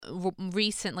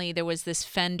recently there was this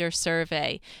Fender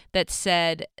survey that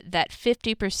said that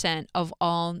 50% of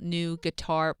all new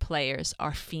guitar players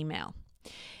are female.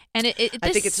 And I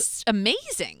think it's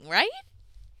amazing, right?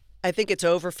 I think it's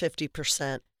over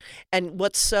 50%. And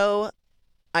what's so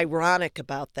ironic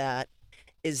about that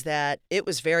is that it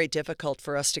was very difficult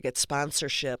for us to get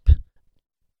sponsorship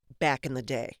back in the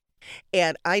day.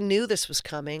 And I knew this was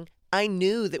coming. I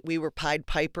knew that we were Pied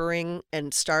Pipering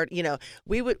and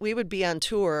we would be on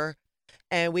tour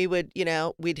and we would,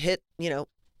 we'd hit,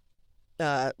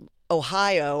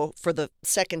 Ohio for the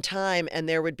second time, and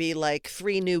there would be like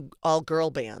 3 new all-girl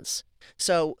bands.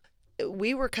 So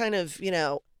we were kind of,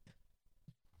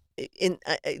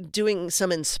 doing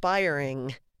some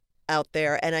inspiring out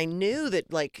there, and I knew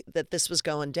that this was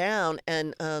going down,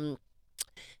 and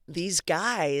these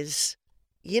guys,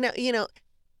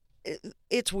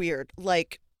 it's weird.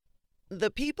 Like,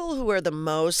 the people who are the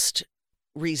most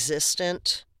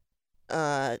resistant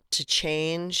to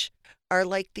change are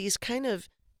like these kind of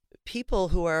people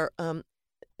who are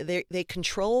they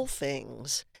control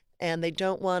things and they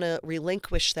don't want to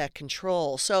relinquish that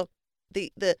control. So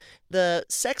the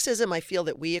sexism I feel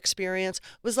that we experience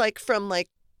was from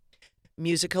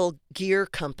musical gear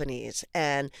companies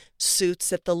and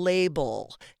suits at the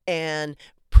label and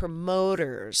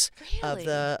promoters. Really?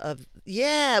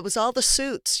 It was all the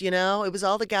suits, it was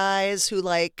all the guys who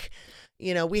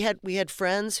we had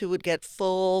friends who would get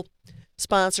full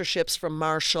sponsorships from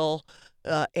Marshall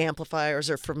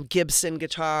amplifiers or from Gibson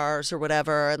guitars or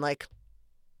whatever, and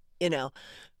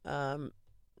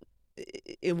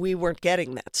we weren't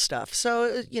getting that stuff.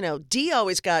 So D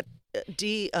always got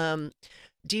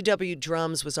DW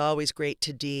Drums was always great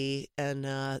to D, and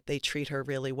they treat her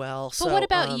really well. But what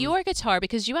about your guitar?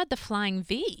 Because you had the Flying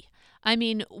V. I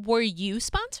mean, were you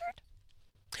sponsored?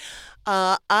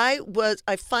 I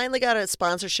finally got a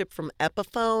sponsorship from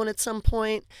Epiphone at some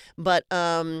point, but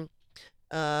I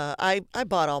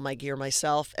bought all my gear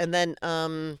myself, and then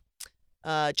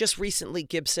just recently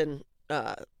Gibson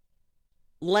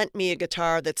lent me a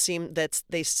guitar that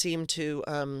they seem to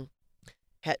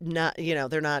not,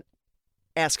 they're not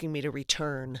asking me to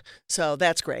return, so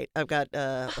that's great. I've got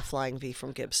a Flying V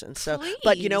from Gibson. So, Please.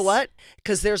 But you know what?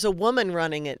 Because there's a woman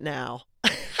running it now.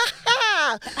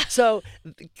 So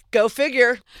go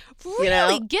figure.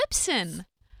 Really, Gibson?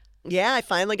 Yeah, I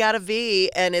finally got a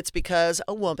V, and it's because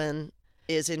a woman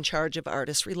is in charge of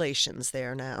artist relations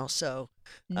there now. So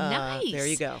nice. There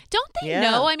you go. Don't they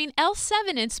know? I mean,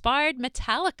 L7 inspired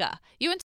Metallica. You